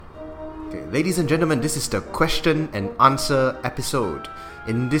Ladies and gentlemen, this is the question and answer episode.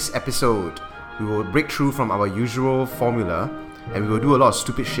 In this episode, we will break through from our usual formula and we will do a lot of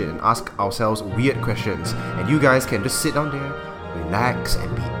stupid shit and ask ourselves weird questions. And you guys can just sit down there, relax,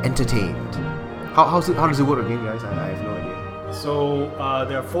 and be entertained. How does it work again, guys? I have no idea. So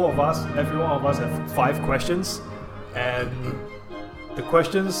there are 4 of us. Every one of us have 5 questions, and the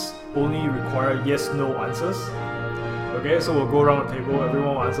questions only require yes/no answers. Okay, so we'll go around the table.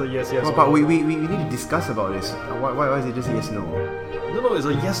 Everyone will answer yes, yes. But we need to discuss about this. Why is it just yes, no? No, it's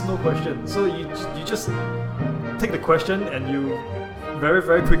a yes/no question. So you just take the question and you very,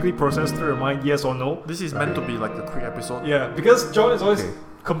 very quickly process through your mind yes or no. This is meant to be like a quick episode. Yeah, because John is always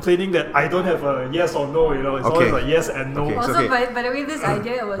complaining that I don't have a yes or no, you know, it's always a yes and no. Okay. Also, by the way, this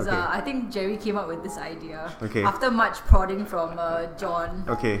idea was, I think Jerry came up with this idea Okay. after much prodding from John.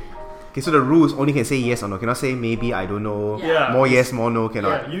 Okay, so the rules only can say yes or no. Cannot say maybe, I don't know. Yeah. More yes, more no.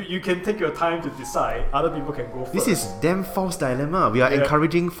 Cannot. Yeah, you can take your time to decide. Other people can go first. This is damn false dilemma. We are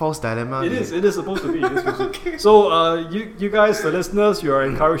encouraging false dilemma. It is supposed to be. So you guys, the listeners, you are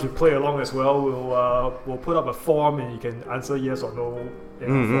encouraged to play along as well. We'll put up a form and you can answer yes or no.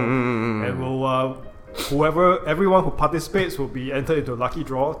 And we'll everyone who participates will be entered into a lucky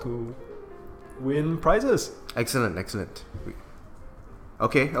draw to win prizes. Excellent.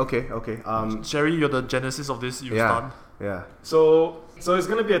 Okay. Sherry, you're the genesis of this. You Yeah. start. Yeah. So it's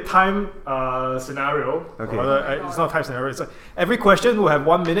going to be a time scenario. Okay. It's not a time scenario. It's like every question will have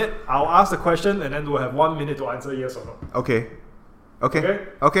 1 minute. I'll ask the question and then we'll have 1 minute to answer yes or no. Okay.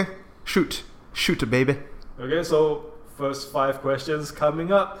 Shoot, baby. Okay, so first 5 questions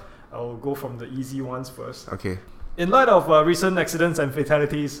coming up. I'll go from the easy ones first. Okay. In light of recent accidents and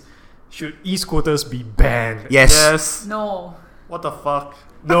fatalities, should e-scooters be banned? Yes. No. What the fuck?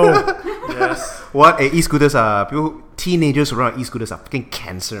 No. Yes. What? E-scooters are teenagers who ride e-scooters are fucking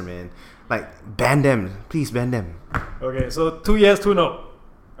cancer, man. Like, ban them. Please ban them. Okay, so 2 yes, 2 no.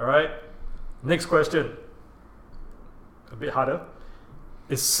 Alright. Next question. A bit harder.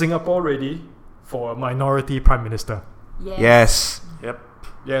 Is Singapore ready for a minority prime minister? Yes. Yep.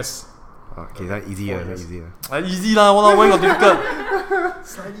 Yes. Okay, that's easier. Easy lah. What why got difficult?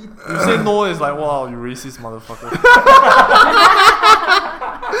 You say no, it's like wow, you racist motherfucker.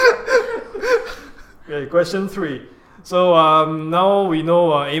 Okay, question 3. So now we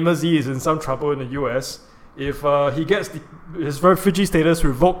know Amos Z is in some trouble in the US. If he gets his refugee status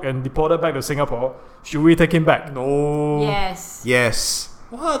revoked and deported back to Singapore, should we take him back? No. Yes.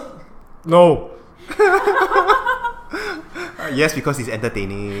 What? No. Yes, because he's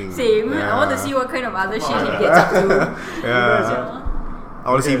entertaining. Same. Yeah. I want to see what kind of other shit he gets up to. Yeah. I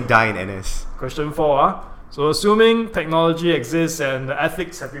want to see him die in NS. Question 4. So assuming technology exists and the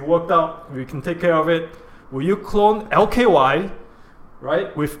ethics have been worked out, we can take care of it. Will you clone LKY,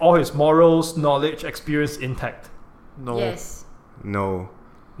 right, with all his morals, knowledge, experience intact? No. Yes. No.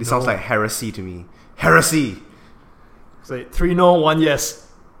 This No. sounds like heresy to me. Heresy! Say 3 no, 1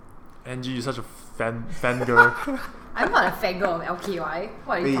 yes. Angie, you're such a fangirl. I'm not a fangirl of LKY.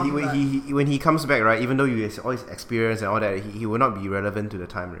 What are you talking about? When he comes back, right, even though you have all his experience and all that, he will not be relevant to the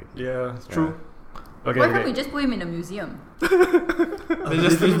time, right? Yeah, it's true. Okay, Why can't we just put him in a museum? They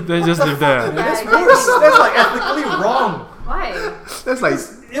just live there. That's like ethically wrong. Why? That's like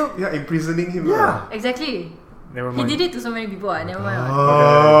imprisoning him. Yeah. Exactly. Never He mind. did it to so many people. Never mind.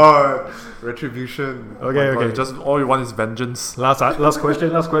 Oh, retribution. Okay. Just all you want is vengeance. Last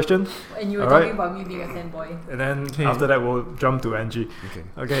question. And you were Alright. talking about me being a fanboy. And then after that, we'll jump to Angie.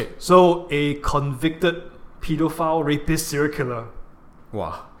 Okay. So a convicted pedophile, rapist, serial killer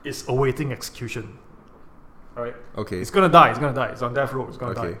Wow. is awaiting execution. Alright? Okay. It's gonna die. It's on death row. It's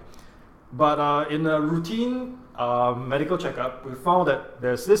gonna Okay. die. But in a routine medical checkup, we found that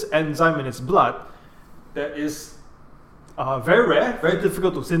there's this enzyme in its blood that is very rare, very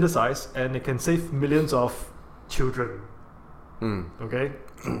difficult to synthesize, and it can save millions of children. Okay,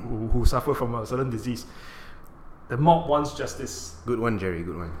 who suffer from a certain disease. The mob wants justice. Good one, Jerry.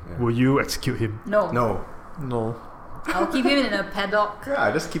 Good one. Yeah. Will you execute him? No. No. I'll keep him in a paddock. Yeah,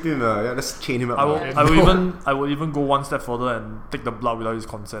 just keep him. Just chain him up. I will even go one step further and take the blood without his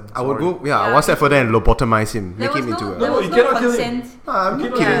consent. I would Sorry. go. Yeah. one step further and lobotomize him. There Make was him into no, a. there was you no cannot kill him. consent. I'm not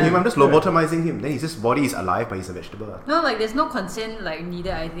Yeah. killing him. I'm just Yeah. lobotomizing him. Then his body is alive, but he's a vegetable. No, like there's no consent like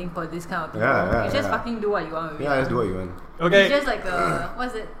needed. I think for this kind of people. Yeah, you just yeah. fucking do what you want with it. Yeah, just do what you want. Okay. It's just like a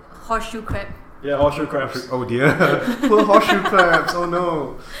what's it? Horseshoe crab. Yeah, horseshoe crabs. Oh dear. Poor horseshoe crabs. Oh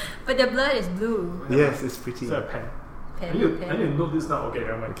no. But their blood is blue. Yes, it's pretty. Is that a pen? Pen, I need pen. to note this now. Okay,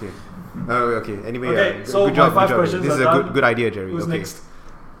 never mind. Okay. Okay. Anyway, Okay, so good my job. 5 Good job. questions This is are a done. good idea, Jerry. Who's okay. next?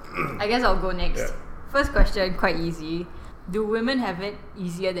 I guess I'll go next. Yeah. First question, quite easy. Do women have it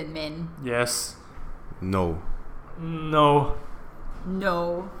easier than men? Yes. No. No.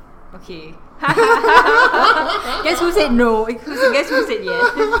 No. Okay. Guess who said no? Guess who said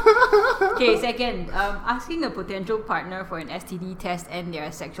yes? Okay, second. Asking a potential partner for an STD test and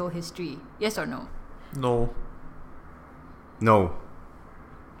their sexual history. Yes or no? No. No.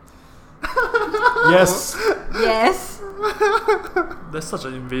 Yes. Yes. That's such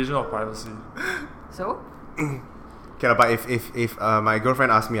an invasion of privacy. So? Okay, lah, but if my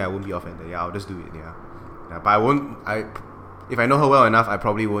girlfriend asks me, I won't be offended. Yeah, I'll just do it. Yeah. But I won't. If I know her well enough, I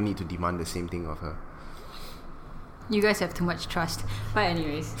probably won't need to demand the same thing of her. You guys have too much trust. But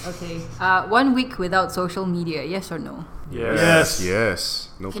anyways, okay. 1 week without social media. Yes or no? Yes. Yes.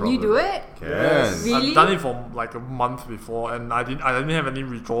 No Can problem. you do it? Can. Yes. Really? I've done it for like a month before, and I didn't have any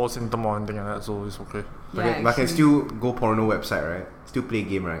withdrawal symptom or anything like that, so it's okay. But I can actually. still go porno website, right? Still play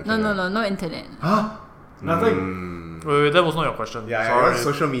game, right? No, Can, no, right? no internet. Huh? Nothing. Wait, that was not your question. Yeah, sorry. yeah,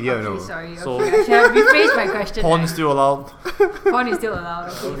 social media, Okay, no. sorry. So- Okay, I should have rephrased my question. Porn is still allowed. Porn is still allowed.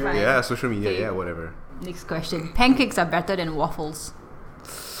 Okay, fine. Yeah, social media, Okay. yeah, whatever. Next question. Pancakes are better than waffles.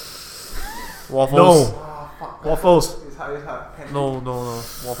 Waffles. Waffles. It's hard. No.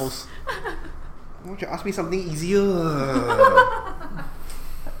 Waffles. Why don't you ask me something easier? Oh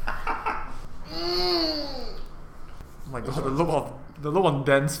my god, the look on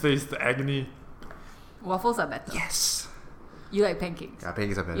Dan's face, the agony. Waffles are better. Yes. You like pancakes. Yeah,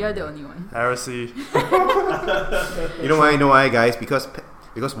 pancakes are better. You're the only one. Heresy. You know why, guys?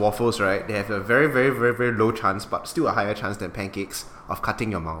 Because waffles, right? They have a very, very, very, very low chance, but still a higher chance than pancakes of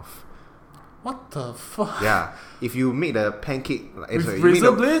cutting your mouth. What the fuck? Yeah, if you make the pancake With you make razor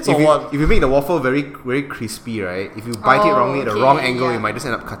the- blades if or you, what? If you make the waffle very, very crispy, right? If you bite it Oh, wrongly at the okay, wrong angle, yeah. you might just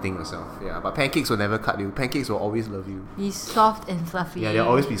end up cutting yourself. Yeah, but pancakes will never cut you. Pancakes will always love you. Be soft and fluffy. Yeah, they'll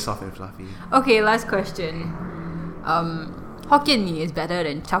always be soft and fluffy. Okay, last question. Hokkien Mee is better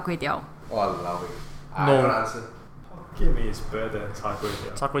than char kway teow. Oh, I love it. I No. don't answer. Hokkien Mee is better than Char Kway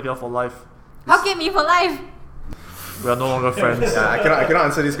Teow. Char Kway Teow for life. Hokkien Mee for life. We are no longer friends. Yeah, I cannot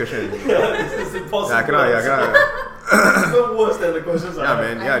answer this question. This is impossible. I cannot. It's even worse than the questions I Yeah, have.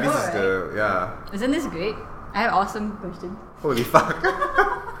 man. I Yeah, know, this is the Isn't this great? I have awesome questions. Holy fuck.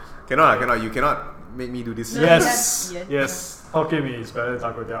 cannot. You cannot make me do this. No. Yes. Yes. Yes. Hokkien Mee is better than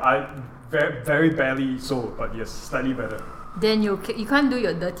Char Kway Teow. I very, very barely so, but yes, slightly better. Then you can't do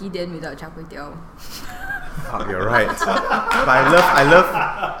your dirty den without char kway teow. Fuck, you're right. But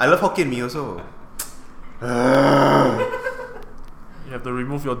I love Hokkien Mee also. You have to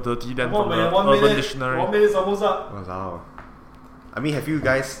remove your dirty then Come on, from man. the 1 Urban minute. Dictionary. 1 minute's almost up. Wow. I mean, have you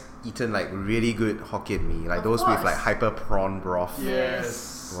guys eaten like really good Hokkien Mee? Like Of those with course. like hyper prawn broth?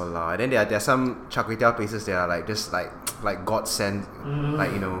 Yes. Walao. And then there are some char kway teow places that are like just like God sent,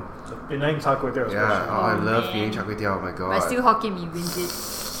 like, you know. So Penang Char Kway Teow Yeah, especially. oh, I Oh, love man. Penang char kway teow. Oh my god. But still Hokkien Mee wins it.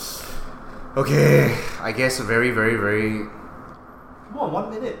 Okay, I guess very, very, very. Come on, 1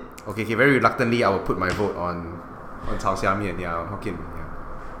 minute. Okay, very reluctantly, I will put my vote on Cao Xia Mian. Yeah, on Hokkien Mee.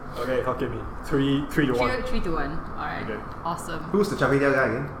 Yeah. Okay, Hokkien Mee. 3 to 1. 3 to 1. Alright. Okay. Awesome. Who's the char kway teow guy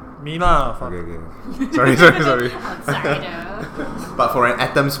again? Me lah. Fuck. Okay. Sorry. Outsider. But for an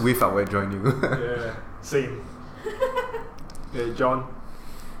atom's whiff, I will join you. Yeah, same. Okay, John.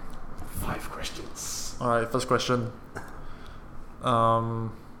 5 questions. Alright, first question.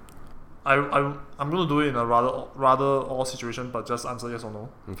 I'm gonna do it in a rather odd situation, but just answer yes or no.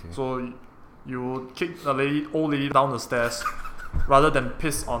 Okay. So you would kick a old lady down the stairs rather than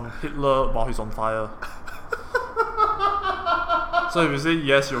piss on Hitler while he's on fire. So if you say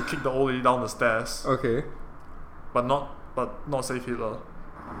yes, you'll kick the old lady down the stairs, Okay. but not save Hitler.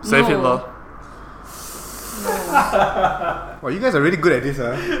 Save No. Hitler. Wow, you guys are really good at this,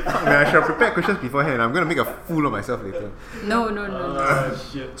 huh? Fuck, man, I should have prepared questions beforehand. I'm gonna make a fool of myself later. No.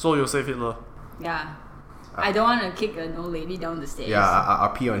 Shit. So you'll save Hitler. Yeah. I don't want to kick an old lady down the stairs. Yeah, I'll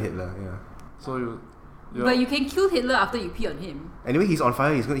pee on Hitler. Yeah. So you. But you can kill Hitler after you pee on him. Anyway, he's on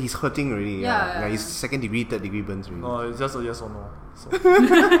fire. He's hurting already. Yeah. He's 2nd degree, 3rd degree burns already. No, it's just a yes or no. So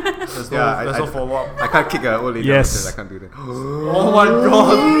there's no, Yeah, there's no follow up. I can't kick an old lady. Yes. Downstairs, I can't do that. Oh my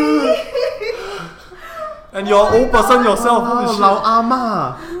god! And you're an old person yourself. Holy shit. Lao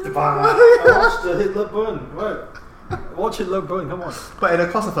Ama. Watch the Hitler burn. What? Watch Hitler burn, come on. But at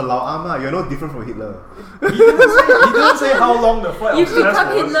the cost of a Lao Ama, you're no different from Hitler. He didn't say how long the flight You of stairs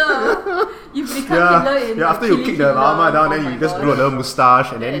become was. Hitler. You become Hitler in After you Killing kick the Hitler. Lao Ama down, Oh then my you just God. grow a little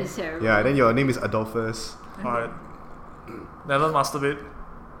mustache, and That then is terrible. then your name is Adolphus. Alright. Never masturbate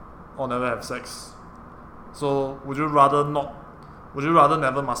or never have sex. So would you rather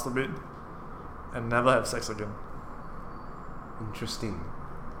never masturbate and never have sex again? Interesting.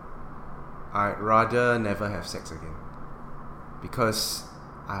 I'd rather never have sex again. because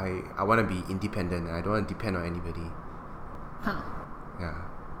I want to be independent and I don't want to depend on anybody. Huh. Yeah.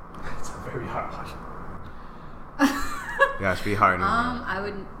 It's a very hard one. Yeah, it's pretty hard. No? I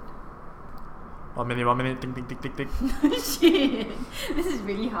would. 1 minute, tick, tick, tick, tick, tick. Shit, this is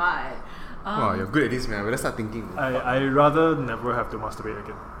really hard. Wow, you're good at this, man. We'll start thinking. I rather never have to masturbate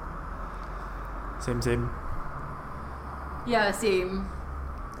again. Same. Yeah, same.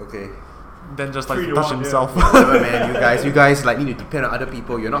 Okay. Then just like 3 to touch 1, yeah. himself. Whatever, man. You guys like need to depend on other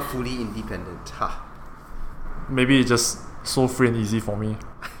people. You're not fully independent. Ha. Maybe it's just so free and easy for me.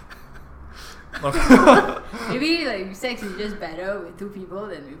 Maybe like sex is just better with 2 people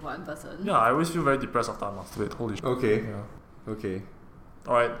than with 1 person. Yeah, I always feel very depressed after I masturbate. Holy shit. Okay. Yeah. Okay.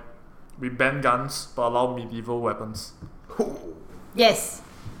 Alright. We ban guns but allow medieval weapons. Yes.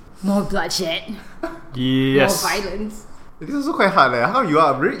 More bloodshed. Yes. More violence. This is also quite hard. How you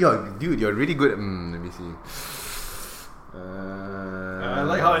are? You're really good at. Let me see. I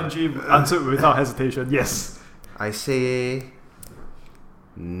like how NG answered without hesitation. Yes. I say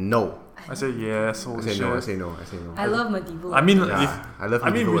no. I say yes. I Holy say shit. no. I say no. I love medieval. I mean, Yeah, I love. I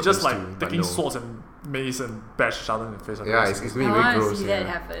mean, medieval we just weapons like too, but taking no. swords and mace and bash each other in the face. Yeah, it's I going to be very want to gross. see Yeah. that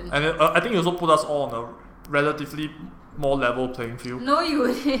happen. And I think it also put us all on a relatively more level playing field. No,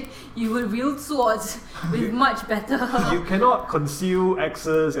 you would wield swords with much better. You cannot conceal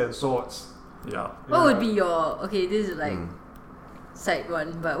axes and swords. Yeah. What would be your this is like Hmm. side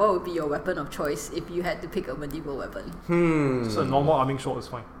one, but what would be your weapon of choice if you had to pick a medieval weapon? Just a normal arming sword is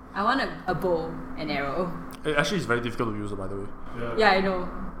fine. I want a bow and arrow. It actually is very difficult to use, by the way. Yeah, I know,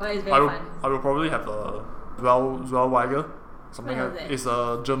 but it's I very will, fun. I will probably have a Zweiger. Something What is like that? it's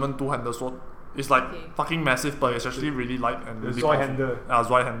a German 2-handed sword. It's like Okay. fucking massive, but it's actually really light and The really powerful. Zweihander.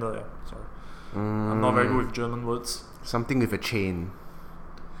 Zweihander, yeah. Sorry. I'm not very good with German words. Something with a chain.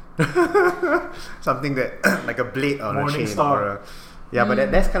 Something that like a blade on a Morning chain. Star. Or a, yeah,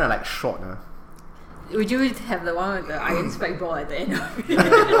 but that's kind of like short. Would you have the one with the iron spike ball at the end of it?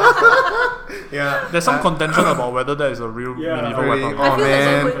 Yeah. There's some contention about whether that is a real Yeah, medieval really. weapon. Oh, I feel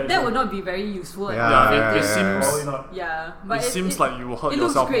man. like that would not be very useful. Yeah, it it seems- Probably not. Yeah, but It seems like you will hurt it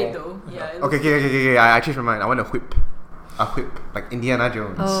looks yourself great more. though. Yeah. it Okay, looks- okay. I changed my mind. I want a whip. A whip. Like Indiana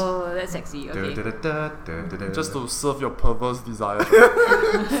Jones. Oh, that's sexy. Okay. Just to serve your perverse desire.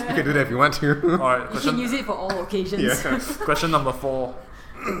 You can do that if you want to. Alright, You can question, use it for all occasions. Yeah. question number 4.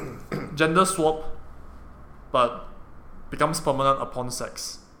 Gender swap, but becomes permanent upon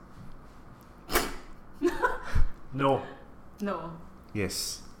sex. No. No.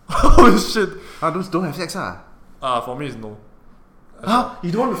 Yes. Oh shit. Those don't have sex, For me it's no. Huh?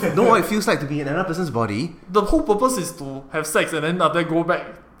 You don't want to know what it feels like to be in another person's body? The whole purpose is to have sex and then after that go back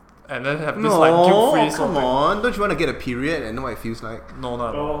and then have this No, like guilt-free sort come of thing. on. Don't you want to get a period and know what it feels like? No,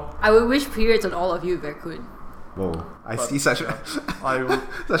 no. No. I would wish periods on all of you if I could. Whoa. I But, see such yeah. a... I would,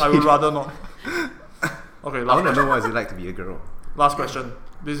 Such I would a- rather not. Okay, I last want to question. know what it's like to be a girl. Last question.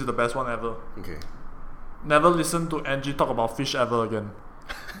 This is the best one ever. Okay. Never listen to Angie talk about fish ever again.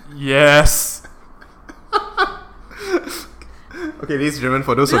 Yes. Okay, ladies and gentlemen,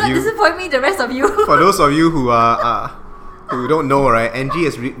 for those Do of not you... disappoint me, the rest of you. For those of you who are who don't know, right, Angie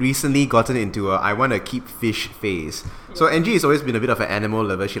has recently gotten into a I want to keep fish phase. So Angie has always been a bit of an animal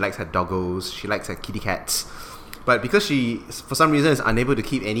lover. She likes her doggos, she likes her kitty cats. But because she, for some reason, is unable to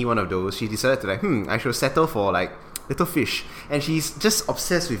keep any one of those, she decided to I should settle for like little fish. And she's just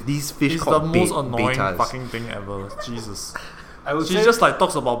obsessed with these fish It's the called most annoying betas. fucking thing ever. Jesus. I would She say, just like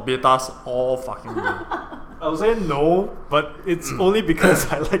talks about betas all fucking day. I would say no, but it's only because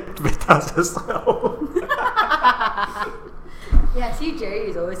I like betas as well. Yeah, see, Jerry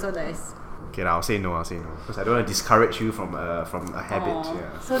is always so nice. Okay, I'll say no. Because I don't want to discourage you from a habit. Aw,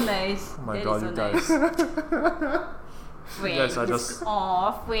 Yeah. so nice. Oh my That god, is you so guys. nice. You guys are just-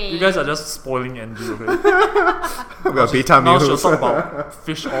 Aw, You guys are just spoiling Angie, okay? We are beta Now she'll males. talk about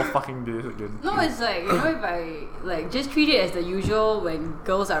fish all fucking days again. No, it's like, if I like just treat it as the usual when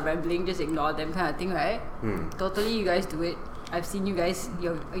girls are rambling, just ignore them kind of thing, right? Totally, you guys do it. I've seen you guys,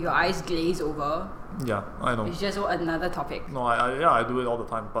 your eyes glaze over. Yeah, I know. It's just another topic. No, I do it all the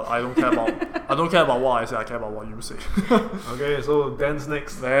time, but I don't care about what I say. I care about what you say. Okay, so Dan's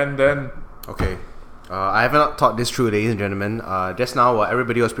next. Then Okay. I have not thought this through, ladies and gentlemen. Just now, while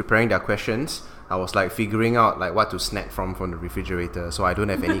everybody was preparing their questions, I was like figuring out like what to snack from the refrigerator, so I don't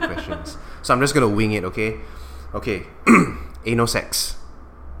have any questions. So I'm just gonna wing it, okay? Okay. Anal sex.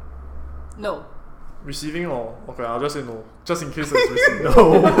 No. receiving or okay, I'll just say no, just in case it's receiving.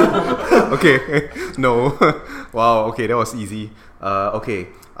 Okay. No. Wow. Okay, that was easy. Okay.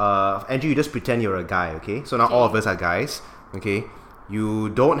 Andrew, you just pretend you're a guy. Okay. So now all of us are guys. Okay. You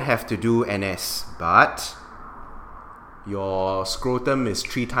don't have to do NS, but your scrotum is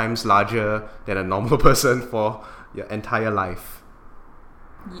 3 times larger than a normal person for your entire life.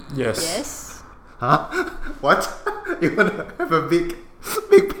 Yes. Yes. Huh? What? You wanna have a big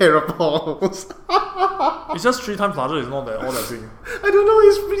pair of balls? It's just 3 times larger. It's not that all that big. I don't know,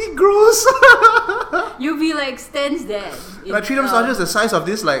 it's pretty gross. You'll be like Stan's dad. Like 3 times larger is the size of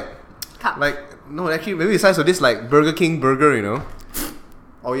this cup. no, actually maybe the size of this like Burger King burger, you know?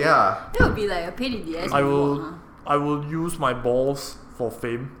 Oh yeah. That would be like a pain in the ass. I to will- walk, huh? I will use my balls for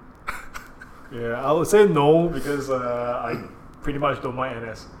fame. Yeah, I would say no because I pretty much don't mind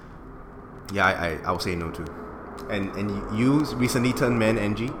NS. Yeah, I'll say no too. And you recently turned man,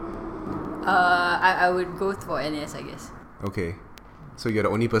 Angie? I would go for NS, I guess. Okay. So you're the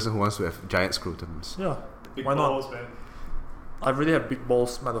only person who wants to have giant scrotums. Yeah. Big Why not? balls, man. I really have big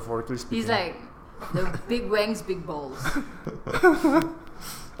balls, metaphorically speaking. He's like the big wangs, big balls.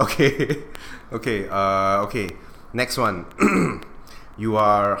 Okay. Okay. Next one. You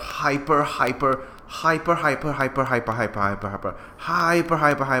are hyper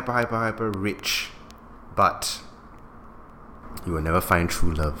rich, but you will never find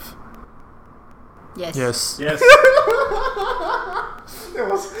true love. Yes. Yes. Yes.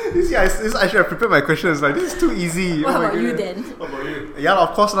 You see, I should have prepared my questions. Like, this is too easy. What Oh my about you goodness. then? What about you? Yeah,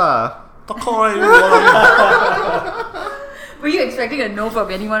 of course lah. Were you expecting a no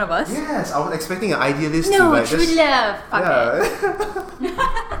from any one of us? Yes, I was expecting an idealist to No, like true just... love. Fuck it.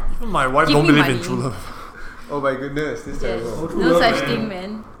 Yeah. Even my wife Give don't me believe in money. true love. Oh my goodness, this is Yes. terrible. True No love, such man. thing,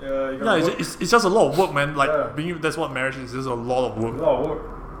 man. Yeah, you Yeah, gotta work. it's just a lot of work, man. Like Yeah. that's what marriage is. Just a lot of A work. lot of work.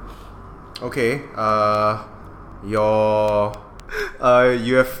 Okay,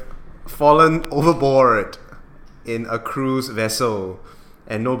 you have fallen overboard in a cruise vessel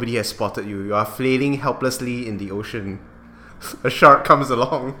and nobody has spotted you. You are flailing helplessly in the ocean. A shark comes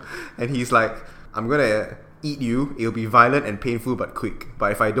along and he's like, I'm gonna eat you. It'll be violent and painful but quick.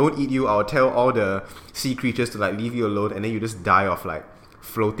 But if I don't eat you, I'll tell all the sea creatures to like leave you alone, and then you just die of like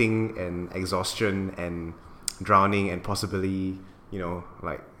floating and exhaustion and drowning and possibly, you know,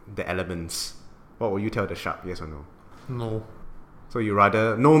 like the elements. What will you tell the shark? Yes or no? No. So you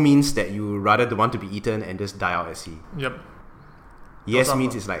rather, no means that you rather don't want to be eaten and just die out at sea. Yep. Yes I'm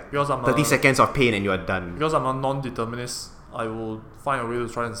means a- it's like because I'm 30 a- seconds of pain and you are done. Because I'm a non-determinist, I will find a way to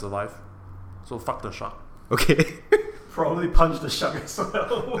try and survive. So fuck the shark. Okay. Probably punch the shark as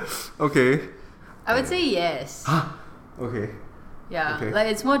well. Okay. I would say yes. Okay. Yeah, Okay. like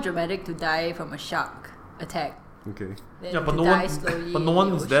it's more dramatic to die from a shark attack Okay. than Yeah, but to no die one, slowly. but no in one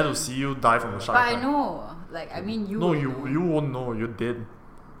the is there to ocean. see you die from a shark. But I attack. know, like I mean, you. No, will you know. won't know. You're dead.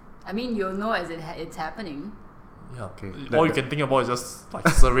 I mean, you'll know as it's happening. Yeah. Okay. All you can think about is just like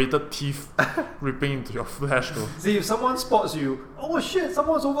serrated teeth ripping into your flesh, though. See, if someone spots you, oh shit,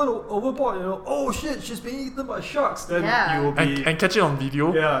 someone's overboard, you know, oh shit, she's being eaten by sharks, then Yeah. you will be, And catch it on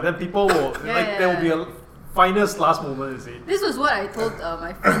video. yeah, then people will, Yeah, there will be a finest last moment, you see. This was what I told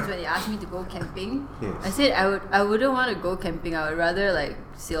my friends when they asked me to go camping. Yes. I said I wouldn't want to go camping. I would rather like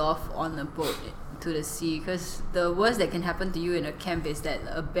sail off on a boat to the sea, because the worst that can happen to you in a camp is that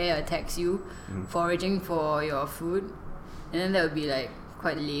a bear attacks you, foraging for your food, and then that would be like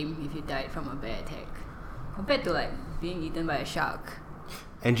quite lame if you died from a bear attack, compared to like being eaten by a shark.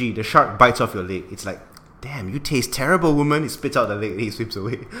 Angie, the shark bites off your leg. It's like, damn, you taste terrible, woman. He spits out the leg and he swims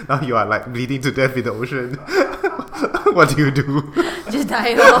away. Now you are like bleeding to death in the ocean. What do you do? Just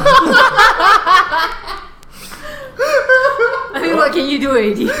die off. I mean, what can you do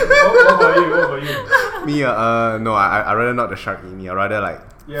already? What about you? What about you? Me, no, I rather not the shark eat me. I rather like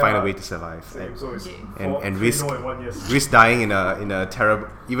Yeah. find a way to survive. Same, so it's Okay. And three risk- no and one yes. Risk dying in a terrible,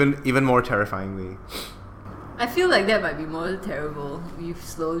 even more terrifying way. I feel like that might be more terrible. We've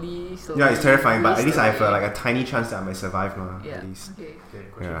slowly. Yeah, it's terrifying, but at least I have away. like a tiny chance that I might survive now. Yeah. At least. Okay. Okay,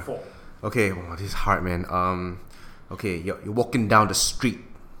 question Yeah. 4. Okay, oh, this is hard, man. Okay, you're walking down the street,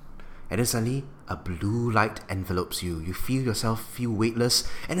 and then suddenly a blue light envelopes you. You feel yourself feel weightless,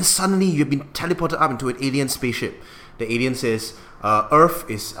 and then suddenly you've been teleported up into an alien spaceship. The alien says, Earth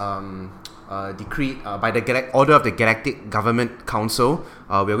is decreed by the order of the Galactic Government Council.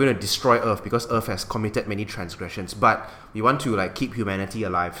 We're going to destroy Earth because Earth has committed many transgressions, but we want to like keep humanity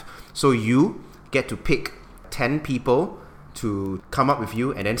alive. So you get to pick 10 people to come up with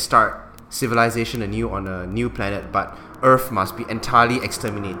you and then start civilization anew on a new planet, but Earth must be entirely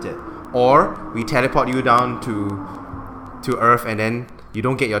exterminated. Or we teleport you down to Earth, and then you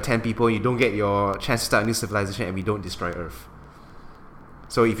don't get your 10 people, you don't get your chance to start a new civilization, and we don't destroy Earth.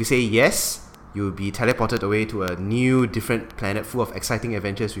 So if you say yes, you'll be teleported away to a new, different planet full of exciting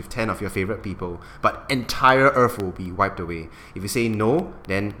adventures with 10 of your favorite people, but entire Earth will be wiped away. If you say no,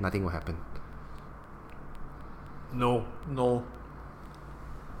 then nothing will happen. No. No.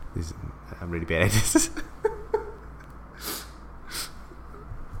 I'm really bad at this.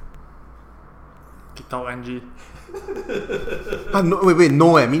 Kicked out Angie. No, wait,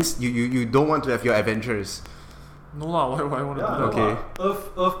 no, it means you don't want to have your adventures. No lah, why want to Yeah, do that? Okay.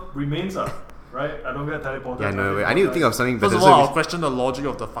 Earth remains right? I don't get teleported. Yeah, no, wait, I need to think of something First better. of all, So I'll question the logic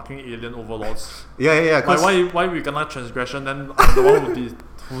of the fucking alien overlords. yeah. Like, 'cause- why we cannot transgression, then I'm the one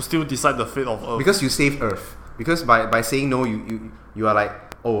who still decide the fate of Earth. Because you save Earth. Because by saying no, you are like,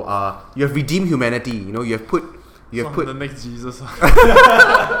 you have redeemed humanity. You know, you have put the next Jesus. I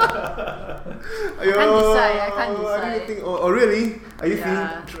can't decide, I can't I decide. didn't think. Oh, really? Are you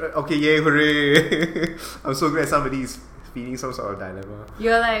Yeah. feeling? Okay, yay, hooray! I'm so glad somebody is feeling some sort of dilemma.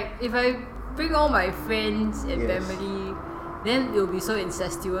 You're like, if I bring all my friends and Yes. family, then it'll be so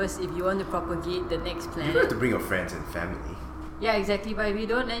incestuous if you want to propagate the next You don't have planet. to bring your friends and family. Yeah, exactly. But if you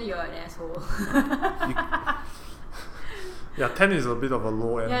don't, then you're an asshole. Yeah, 10 is a bit of a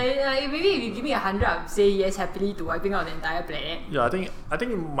low end. yeah, maybe if you give me 100, I'd say yes happily to wiping out the entire planet. Yeah, I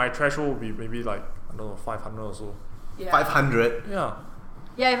think my threshold would be maybe like, I don't know, 500 or so. Yeah. 500. Yeah.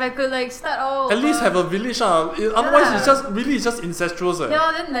 Yeah, if I could like start all. At least have a village. Otherwise, it's just incestuous.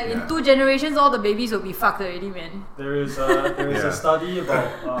 Yeah, then like in 2 generations, all the babies will be fucked already, man. There is a Yeah. study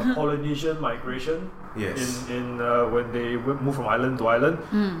about Polynesian migration. Yes. In when they move from island to island.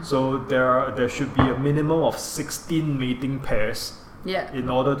 So there should be a minimum of 16 mating pairs Yeah. in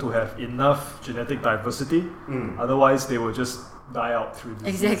order to have enough genetic diversity. Mm. Otherwise, they will just die out through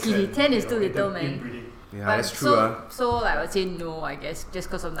disease. Exactly. and, 10 is you too know, little, man. inbreeding. Yeah, But that's true. So like, I would say no, I guess, just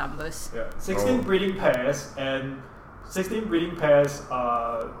because of numbers. Yeah, 16 Oh. breeding pairs, and 16 breeding pairs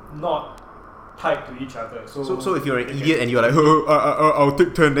are not tied to each other. So if you're an they can- idiot and you're like, I'll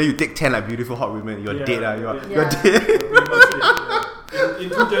take 10, then you take 10 like beautiful hot women, you're Yeah, dead. yeah. You're Yeah. dead. Pretty much it, yeah. In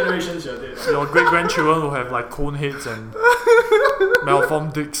 2 generations, you're dead. Your great grandchildren will have like cone heads and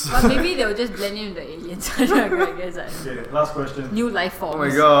malformed dicks. But maybe they'll just blend in with the aliens. I guess. Okay, last question. New life forms. Oh my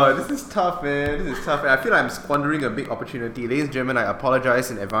god, this is tough, man. This is tough. I feel like I'm squandering a big opportunity. Ladies and gentlemen, I apologize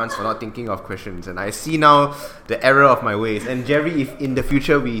in advance for not thinking of questions, and I see now the error of my ways. And Jerry, if in the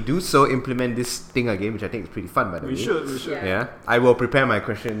future we do so implement this thing again, which I think is pretty fun, by the way. We should. Yeah. Yeah, I will prepare my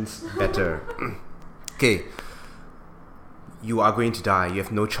questions better. Okay. You are going to die. You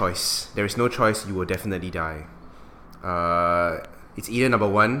have no choice. There is no choice. You will definitely die. It's either number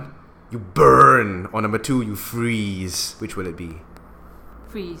 1, you burn, or number 2, you freeze. Which will it be?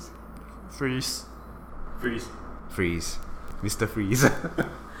 Freeze. Freeze. Freeze. Freeze. Mr. Freeze.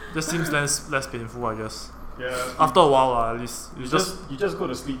 This seems less painful, I guess. Yeah. After a while, at least you just go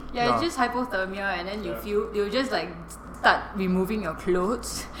to sleep. Yeah, Yeah. it's just hypothermia, and then you Yeah. feel you'll just like start removing your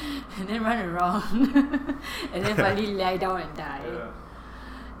clothes, and then run around, and then finally lie down and die. Yeah.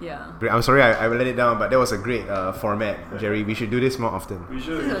 Yeah. Great. I'm sorry I let it down, but that was a great format, Jerry. We should do this more often. We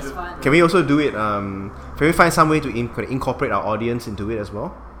should. This we was should. fun. Can we also do it? Can we find some way to incorporate our audience into it as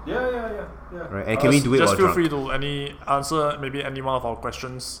well? Yeah. Right? And can we do it Just while feel drunk? free to answer maybe any one of our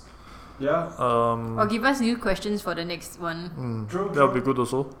questions. Yeah. Or give us new questions for the next one. True. That'll be good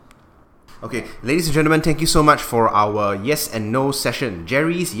also. Okay, ladies and gentlemen, thank you so much for our yes and no session.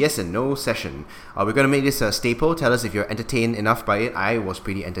 Jerry's yes and no session. We're going to make this a staple. Tell us if you're entertained enough by it. I was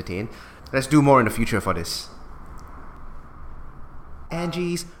pretty entertained. Let's do more in the future for this.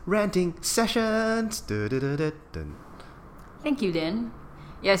 Angie's ranting sessions. Dun. Thank you, Dan.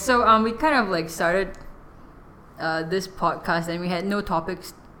 Yeah, so we kind of like started this podcast, and we had no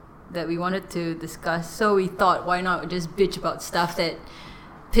topics that we wanted to discuss. So we thought, why not just bitch about stuff that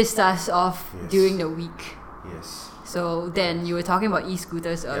pissed us off Yes. during the week. Yes. So then you were talking about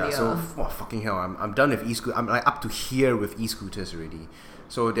e-scooters earlier. Yeah, so fucking hell, I'm done with e-scooter. I'm like up to here with e-scooters already.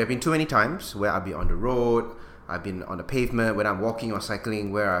 So there have been too many times where I've been on the road, I've been on the pavement, when I'm walking or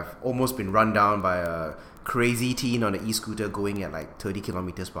cycling, where I've almost been run down by a crazy teen on an e-scooter going at like 30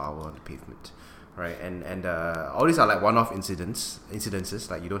 kilometers per hour on the pavement, right? And all these are like one-off incidences.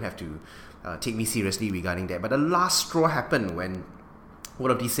 Like you don't have to take me seriously regarding that. But the last straw happened when one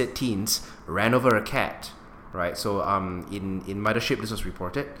of these said teens ran over a cat. Right, so in Mothership this was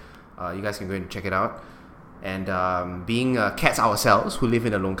reported. You guys can go and check it out. And being cats ourselves who live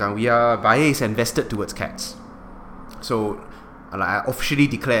in the Longkang, we are biased and vested towards cats. So I officially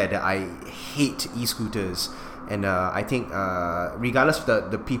declare that I hate e-scooters. And I think regardless of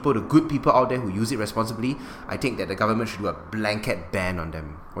the people, the good people out there who use it responsibly, I think that the government should do a blanket ban on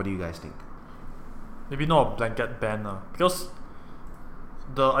them. What do you guys think? Maybe not a blanket ban, because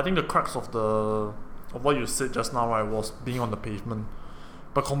I think the crux of what you said just now, right, was being on the pavement.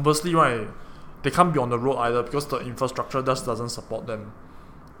 But conversely, right, they can't be on the road either because the infrastructure just doesn't support them.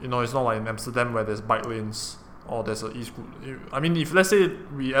 You know, it's not like in Amsterdam where there's bike lanes. or there's a e-scooter. I mean, if let's say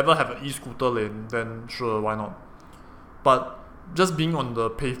we ever have an e-scooter lane, then sure, why not? But just being on the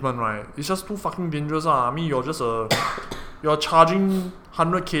pavement, right, it's just too fucking dangerous. I mean, you're just you're charging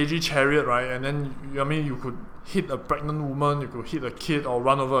 100 kg chariot, right? And then, I mean, you could hit a pregnant woman, you could hit a kid or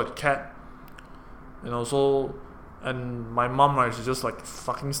run over a cat. You know, so... And my mum, right, she's just like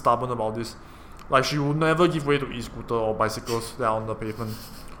fucking stubborn about this. Like, she would never give way to e-scooter or bicycles that are on the pavement.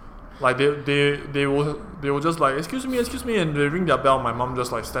 Like, they will just like, excuse me, and they ring their bell. My mum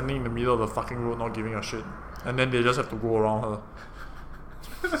just like standing in the middle of the fucking road, not giving a shit. And then they just have to go around her.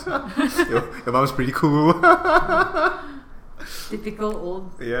 Your mom's pretty cool. Typical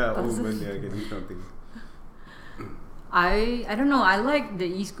old Yeah, person. old woman, yeah, can do something. I don't know. I like the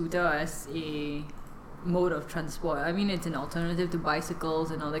e-scooter as a mode of transport. I mean, it's an alternative to bicycles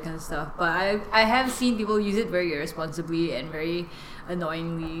and all that kind of stuff. But I have seen people use it very irresponsibly and very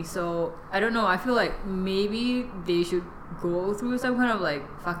annoyingly. So I don't know. I feel like maybe they should go through some kind of like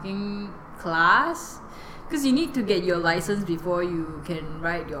fucking class, because you need to get your license before you can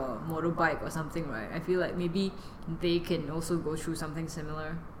ride your motorbike or something, right? I feel like maybe they can also go through something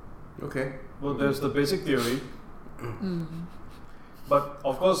similar. Okay. Well, there's the basic theory, but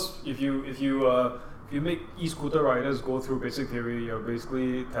of course, if you make e-scooter riders go through basic theory, you're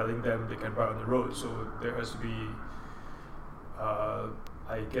basically telling them they can ride on the road. So there has to be,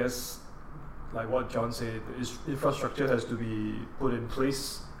 I guess, like what John said, the infrastructure has to be put in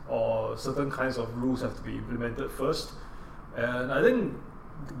place, or certain kinds of rules have to be implemented first. And I think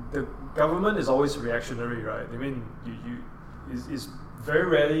the government is always reactionary, right? I mean, it's very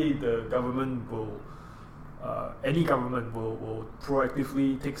rarely the government will, any government will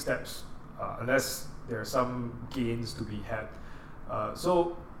proactively take steps unless there are some gains to be had.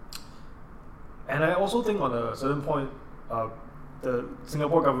 And I also think on a certain point, the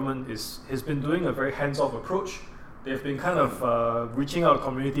Singapore government has been doing a very hands-off approach. They've been kind of reaching out to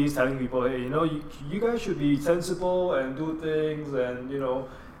communities, telling people, hey, you guys should be sensible and do things, and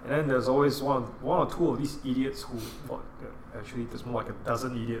and then there's always one or two of these idiots who, actually there's more like a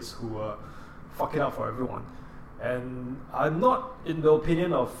dozen idiots who fuck it up for everyone. And I'm not in the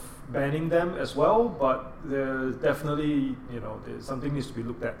opinion of banning them as well, but there's definitely, something needs to be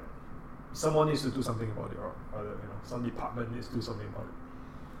looked at. Someone needs to do something about it, or rather, some department needs to do something about it.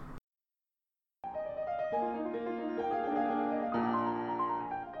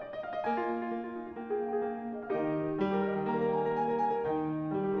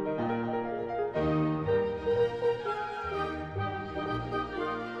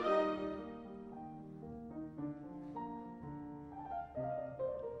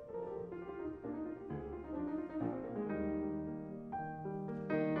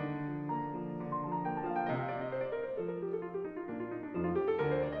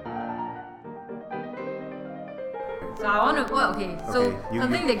 So I want to. Well, okay. So Okay,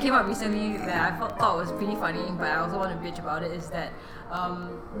 something that came up recently that I thought was pretty funny, but I also want to bitch about it, is that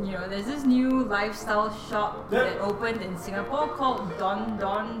there's this new lifestyle shop that opened in Singapore called Don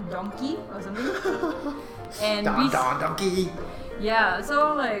Donkey or something. And Donkey. yeah,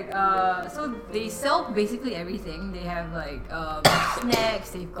 so like so they sell basically everything. They have like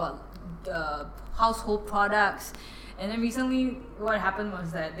snacks. They've got household products. And then recently, what happened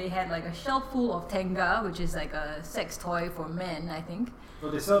was that they had like a shelf full of Tenga, which is like a sex toy for men, I think.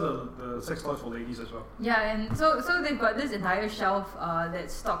 So they sell the sex toys for ladies as well. Yeah, and so they've got this entire shelf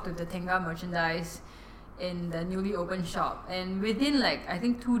that's stocked with the Tenga merchandise in the newly opened shop. And within like, I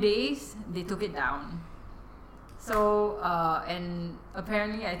think 2 days, they took it down. So, and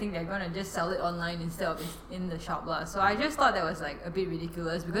apparently I think they're gonna just sell it online instead of in the shop lah. So I just thought that was like a bit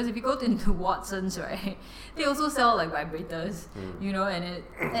ridiculous, because if you go into Watson's, right, they also sell like vibrators,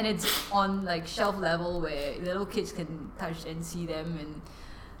 and it's on like shelf level where little kids can touch and see them, and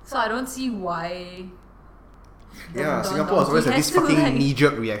so I don't see why. Yeah, Singapore has always had this fucking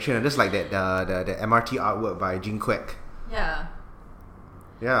knee-jerk reaction, just like that the MRT artwork by Jin Kwek. Yeah.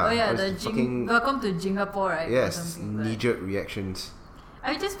 Yeah. Oh yeah, it's Welcome to Singapore, right? Yes, knee-jerk reactions.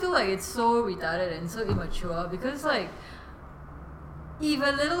 I just feel like it's so retarded and so immature, because like, if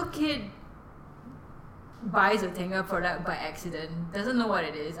a little kid buys a Tenga product by accident, doesn't know what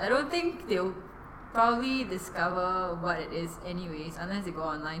it is, I don't think they'll probably discover what it is anyways, unless they go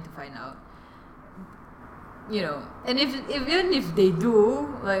online to find out. And even if they do,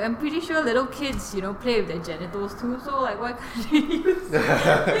 like, I'm pretty sure little kids, play with their genitals too, so like, why can't they use it?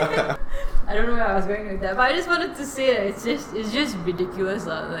 I don't know where I was going with that, but I just wanted to say that it's just ridiculous,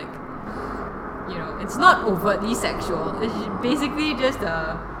 like, it's not overtly sexual. It's basically just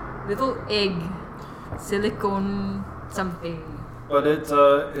a little egg, silicone something. But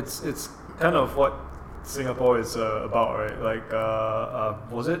it's kind of what Singapore is about, right? Like,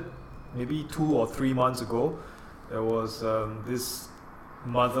 was it maybe 2 or 3 months ago? There was this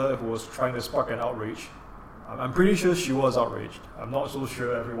mother who was trying to spark an outrage. I'm pretty sure she was outraged. I'm not so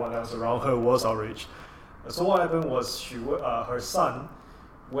sure everyone else around her was outraged. So what happened was her son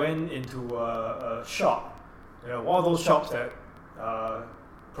went into a shop, one of those shops that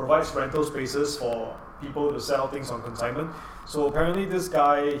provides rental spaces for people to sell things on consignment. So apparently this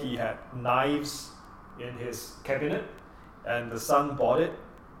guy, he had knives in his cabinet, and the son bought it,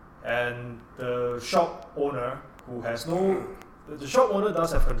 and the shop owner, who has the shop owner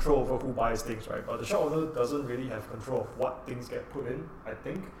does have control over who buys things, right? But the shop owner doesn't really have control of what things get put in, I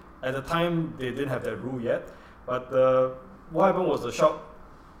think. At the time, they didn't have that rule yet. But what happened was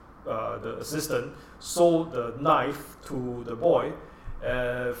the assistant sold the knife to the boy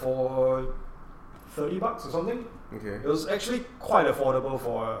for $30 or something. Okay. It was actually quite affordable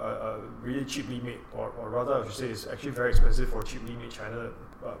for a really cheaply made, or rather I should say it's actually very expensive for a cheaply made China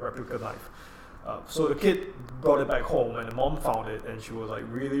replica knife. So the kid brought it back home, and the mom found it, and she was like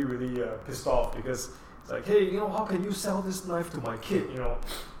really, really pissed off, because it's like, hey, how can you sell this knife to my kid,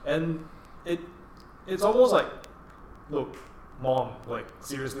 And it's almost like, look, mom, like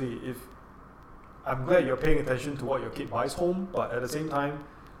seriously, if I'm glad you're paying attention to what your kid buys home, but at the same time,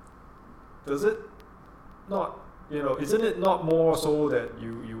 does it not, isn't it not more so that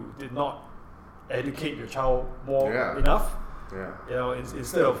you did not educate your child more enough? Yeah.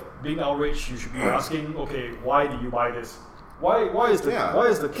 Instead of being outraged, you should be asking, okay, why did you buy this? Why is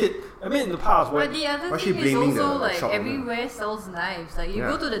the kid? I mean, in the past, but the other thing is also like everywhere sells knives. Like you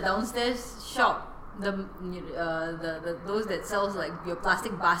go to the downstairs shop, the those that sells like your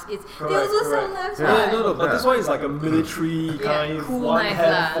plastic baskets, they also sell knives. But this one is like a military kind of cool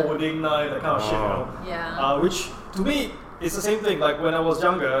one-hand folding knife, that kind of shit. Yeah. Which to me, it's the same thing. Like when I was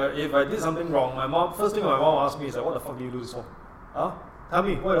younger, if I did something wrong, first thing my mom asked me is like, "What the fuck do you do this for? Huh? Tell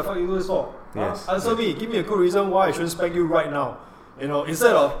me, what the fuck you do this for? Yes. Answer me. Give me a good reason why I shouldn't spank you right now.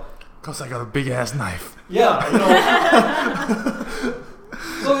 Instead of, because I got a big ass knife. Yeah.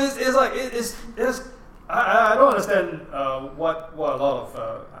 So it's like I don't understand what a lot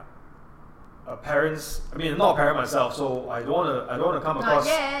of parents. I mean, I'm not a parent myself, so I don't want to come across.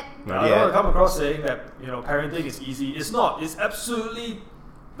 I don't want to come across saying that parenting is easy. It's not. It's absolutely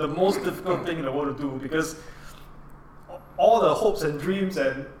the most difficult thing in the world to do, because all the hopes and dreams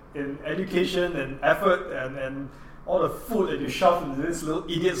and in education and effort and all the food that you shove into this little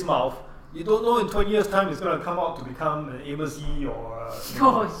idiot's mouth, you don't know in 20 years' time it's going to come out to become an Amos Yee or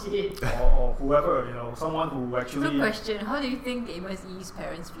shit. or whoever, someone who actually. Good question. How do you think Amos Yee's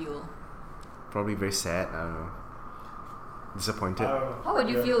parents feel? Probably very sad. I don't know. Disappointed. How would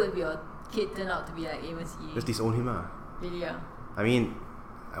you feel if your kid turned out to be like Amos Yee? Just disown him. Really? I mean,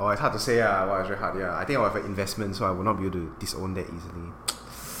 it's hard to say. It's very hard. I think I will have an investment, so I will not be able to disown that easily.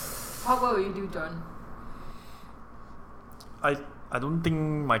 What will you do, John? I don't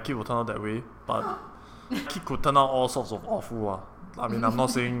think my kid will turn out that way, but kid could turn out all sorts of awful. I mean, I'm not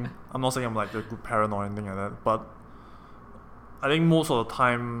saying I'm like a good parent or anything like that, but I think most of the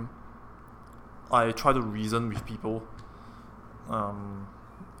time I try to reason with people.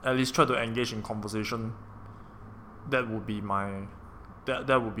 At least try to engage in conversation. That would be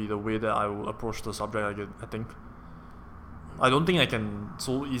that would be the way that I will approach the subject. I think. I don't think I can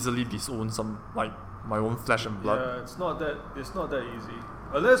so easily disown my own flesh and blood. Yeah, it's not that easy.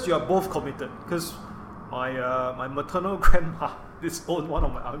 Unless you are both committed. Because my maternal grandma disowned one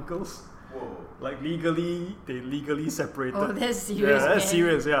of my uncles. Whoa. Like they legally separated. Oh, that's serious. Yeah, that's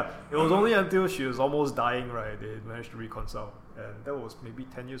serious. Yeah, it was only until she was almost dying, right, they managed to reconcile, and that was maybe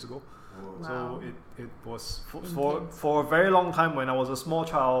 10 years ago. Whoa. So it was for a very long time. When I was a small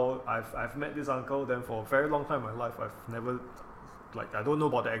child, I've met this uncle. Then for a very long time in my life, I've never, I don't know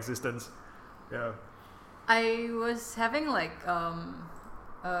about the existence. Yeah. I was having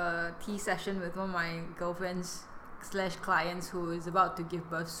a tea session with one of my girlfriends / clients who is about to give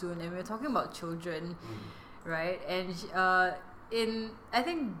birth soon, and we were talking about children, right? And in I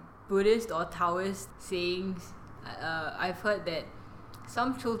think Buddhist or Taoist sayings, I've heard that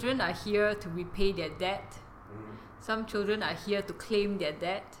some children are here to repay their debt, some children are here to claim their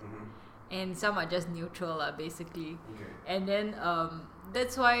debt, and some are just neutral, basically. Okay. And then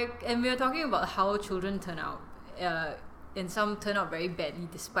that's why, and we were talking about how children turn out, and some turn out very badly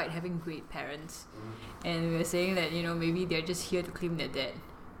despite having great parents. And we were saying that maybe they're just here to claim their debt.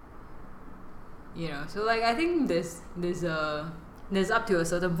 So I think there's up to a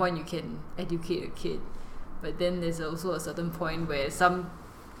certain point you can educate a kid, but then there's also a certain point where some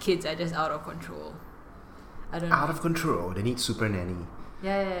kids are just out of control. I don't know. Out of control. They need super nanny.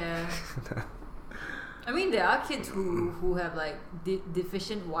 Yeah. I mean, there are kids who have like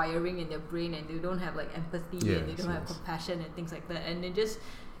deficient wiring in their brain and they don't have like empathy and they don't have compassion and things like that, and they just,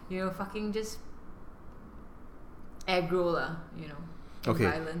 fucking just aggro lah, Okay.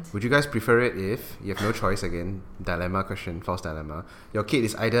 Violent. Would you guys prefer it if you have no choice again? Dilemma question, false dilemma. Your kid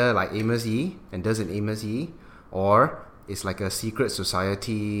is either like Amos Yee and does an Amos Yee, or is like a secret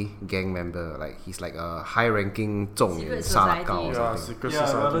society gang member. Like he's like a high-ranking 众 in Secret Salakau or society. Yeah, something. secret Yeah,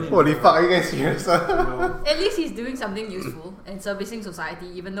 society. rather- Holy fuck, are you guys serious? At least he's doing something useful and servicing society,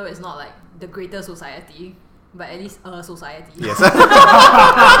 even though it's not like the greater society, but at least a society. Yes.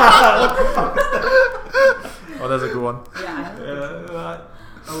 Oh, that's a good one. Yeah.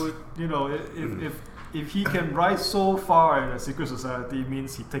 I would, if he can rise so far in a secret society,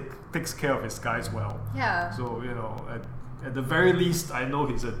 means he takes care of his guys well. Yeah. So at the very least, I know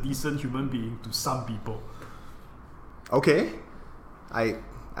he's a decent human being to some people. Okay. I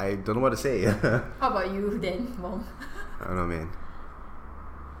don't know what to say. How about you then, Mom? I don't know, man.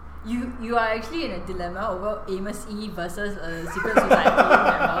 You are actually in a dilemma over Amos Yee versus a secret society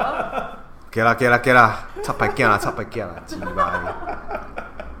member. Okay lah. 插牌鏡啦，雞巴。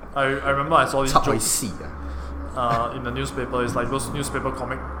I remember I saw this 插位 joke 屎in the newspaper. It's like those newspaper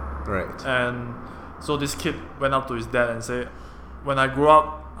comic. Right. And so this kid went up to his dad and said, when I grow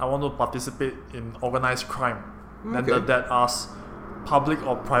up, I want to participate in organized crime. Then the Okay. dad asked, public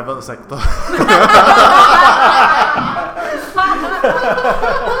or private sector?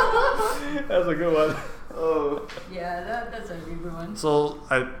 That's a good one. Oh. Yeah, that's a really good one. So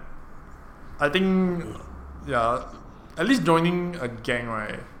I think, yeah, at least joining a gang,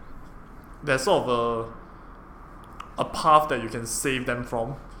 right, there's sort of a path that you can save them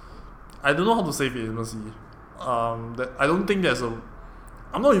from. I don't know how to save Amos Yee. That I don't think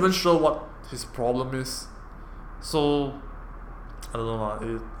I'm not even sure what his problem is. So I don't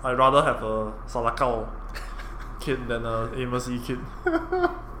know. I'd rather have a Salakau kid than a Amos Yee kid.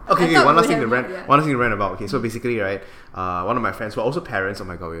 Okay, thought one last we thing to have- rant. yeah. One last thing to rant about. Okay, so basically, right, one of my friends who are also parents. Oh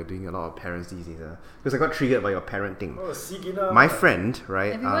my god, we're doing a lot of parents these days. Because I got triggered by your parent thing. My friend,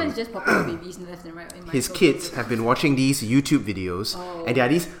 right, Everyone is just popping up babies left and right. In my his social kids media. have been watching these YouTube videos, Oh. and there are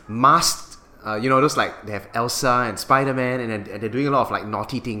these masked, those like they have Elsa and Spider-Man, and they're doing a lot of like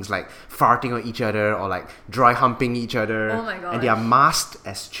naughty things like farting on each other or like dry humping each other. Oh my And they are gosh. masked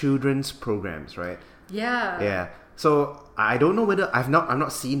as children's programs, right? Yeah. Yeah. So I don't know whether I've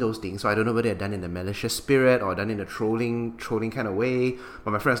not seen those things, so I don't know whether they're done in a malicious spirit or done in a trolling kind of way.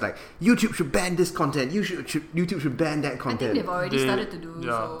 But my friend's like, YouTube should ban this content. YouTube should ban that I think content. they've already started to do Yeah,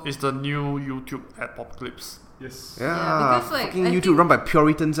 so. it's the new YouTube apocalypse. Yes. Yeah, Yeah, because, like, fucking I YouTube think- run by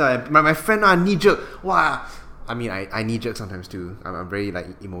Puritans. My friend knee jerk. Wow. I mean, I knee jerk sometimes too. I'm very like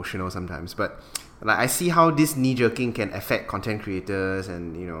emotional sometimes, but like I see how this knee jerking can affect content creators,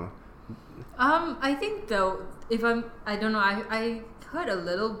 and I think though, I don't know, I heard a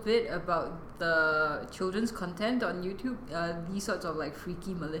little bit about the children's content on YouTube. These sorts of like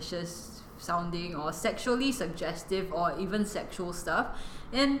freaky, malicious sounding or sexually suggestive or even sexual stuff.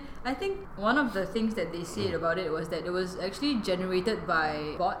 And I think one of the things that they said about it was that it was actually generated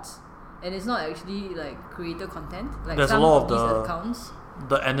by bots, and it's not actually like creator content. Like There's a some lot of of these the- accounts.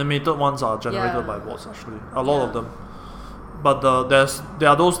 The animated ones are generated Yeah. by bots actually. A lot of Yeah. them. But there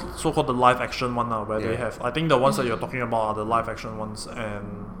are those so-called the live action one now where they Yeah. have. I think the ones that you're talking about are the live action ones,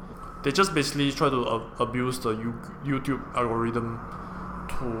 and they just basically try to abuse the YouTube algorithm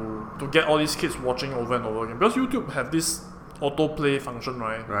to get all these kids watching over and over again, because YouTube have this autoplay function,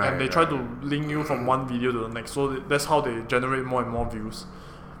 right? Right, And they try right. to link you from one video to the next, so that's how they generate more and more views.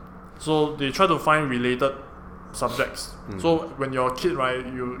 So they try to find related subjects. So when you're a kid, right,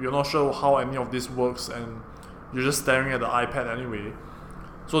 you're not sure how any of this works, and you're just staring at the iPad anyway.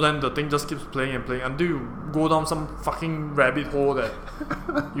 So then the thing just keeps playing and playing until you go down some fucking rabbit hole that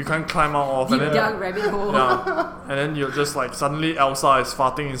you can't climb out of. Deep And then, dark rabbit hole. yeah, and then you're just like, suddenly Elsa is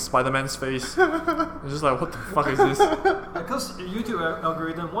farting in Spider-Man's face. It's just like, what the fuck is this? Because YouTube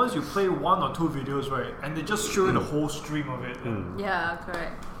algorithm, once you play one or two videos, right, and they just show you the whole stream of it. and Yeah,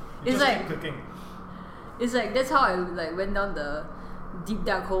 correct. you It's just like keep clicking. It's like that's how I like went down the deep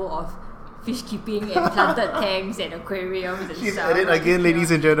dark hole of fish keeping and planted tanks and aquariums and She's stuff. at it again, ladies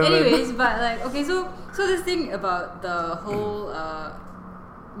and gentlemen. Anyways, but like okay, so this thing about the whole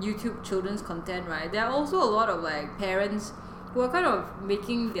YouTube children's content, right? There are also a lot of like parents who are kind of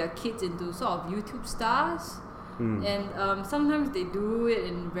making their kids into sort of YouTube stars. And sometimes they do it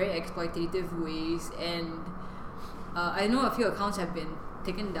in very exploitative ways, and I know a few accounts have been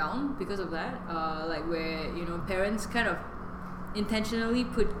taken down because of that, like where parents kind of intentionally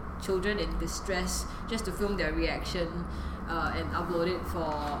put children in distress just to film their reaction, and upload it for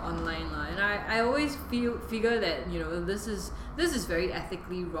online lah. And I always figure that this is very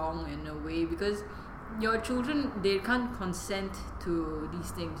ethically wrong in a way, because your children, they can't consent to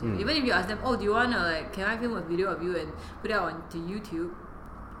these things. Even if you ask them, oh, do you wanna can I film a video of you and put it onto YouTube?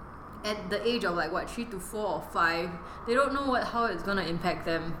 At the age of 3 to 4 or 5, they don't know how it's gonna impact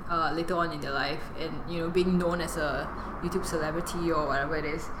them later on in their life, and being known as a YouTube celebrity or whatever it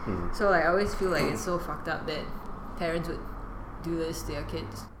is. So I always feel like it's so fucked up that parents would do this to their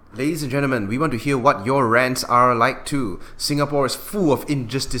kids. Ladies and gentlemen, we want to hear what your rants are like too. Singapore is full of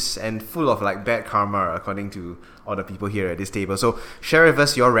injustice and full of bad karma, according to all the people here at this table. So share with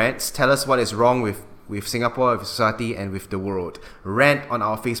us your rants. Tell us what is wrong with Singapore, with society, and with the world. Rant on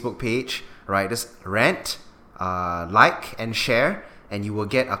our Facebook page, right? Just rant, like and share, and you will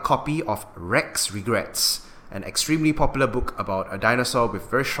get a copy of Rex Regrets, an extremely popular book about a dinosaur with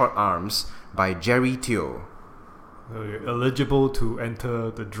very short arms by Jerry Teo. You're eligible to enter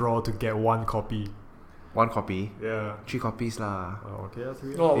the draw to get 1 copy. 1 copy? Yeah. 3 copies lah. Oh, okay, that's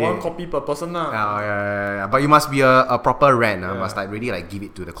weird. No, Yeah. 1 copy per person lah. Yeah. But you must be a proper rant. Yeah. Must really give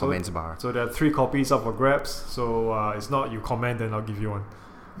it to the comments bar. So there are 3 copies up for grabs. So it's not you comment and I'll give you 1.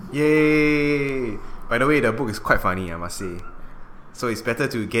 Yay! By the way, the book is quite funny, I must say. So it's better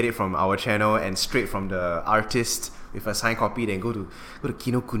to get it from our channel and straight from the artist with a signed copy than go to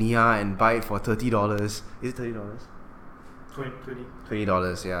Kinokuniya and buy it for $30. Is it $30?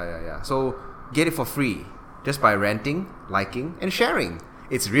 $20. Yeah. So get it for free just by ranting, liking, and sharing.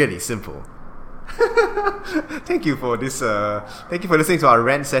 It's really simple. Thank you for this. Thank you for listening to our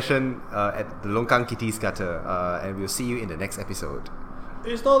rant session at the Longkang Kitty's Gutter. And we'll see you in the next episode.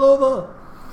 It's not over.